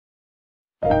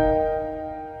Every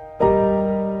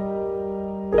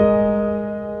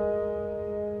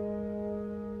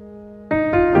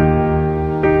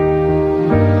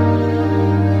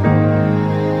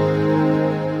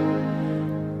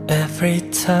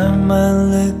time I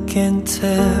look into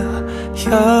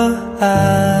your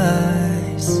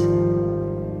eyes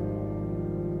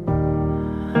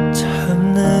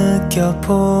처음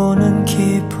느껴보는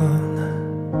기분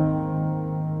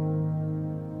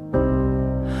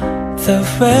The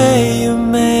way you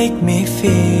make me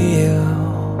feel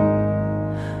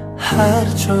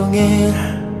하루 종일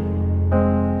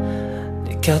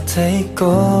네 곁에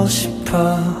있고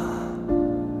싶어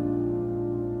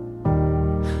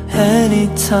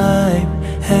Anytime,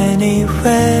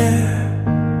 anywhere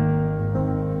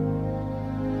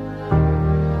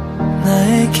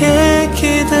나에게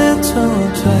기대도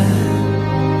돼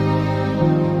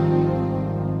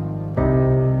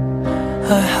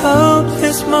I hope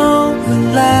this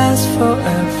moment lasts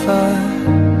forever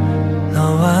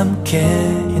너와 함께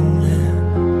있는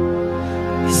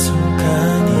이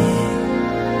순간이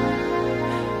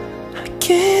I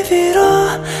give it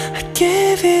all, I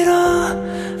give it all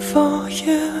for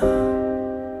you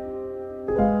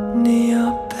네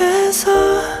옆에서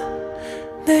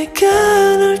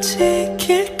내가 널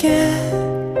지킬게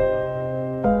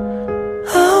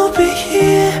I'll be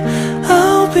here,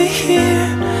 I'll be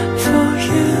here for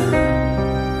you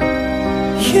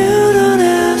You don't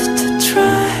have to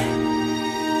try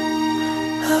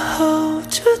I'll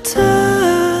hold you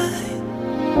tight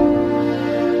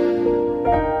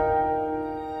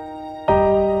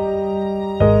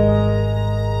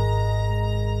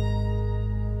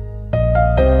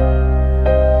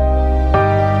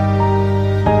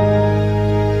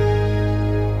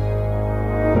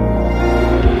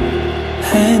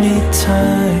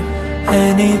Anytime,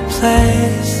 any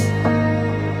place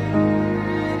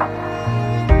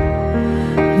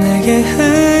내게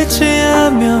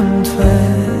의지하면 돼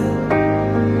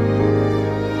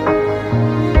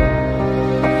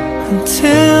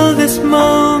Until this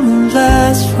moment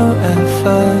lasts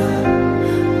forever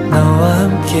너와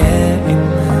함께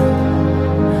있는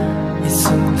이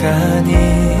순간이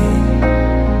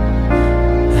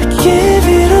I give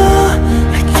it all,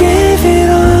 I give it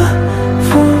all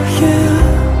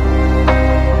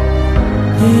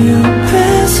네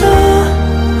옆에서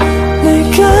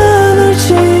내가 널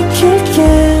지킬게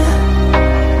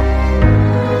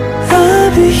I'll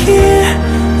be here,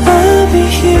 I'll be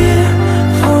here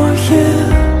for you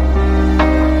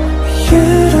You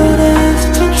don't have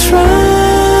to try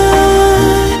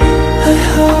I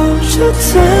hold you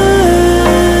tight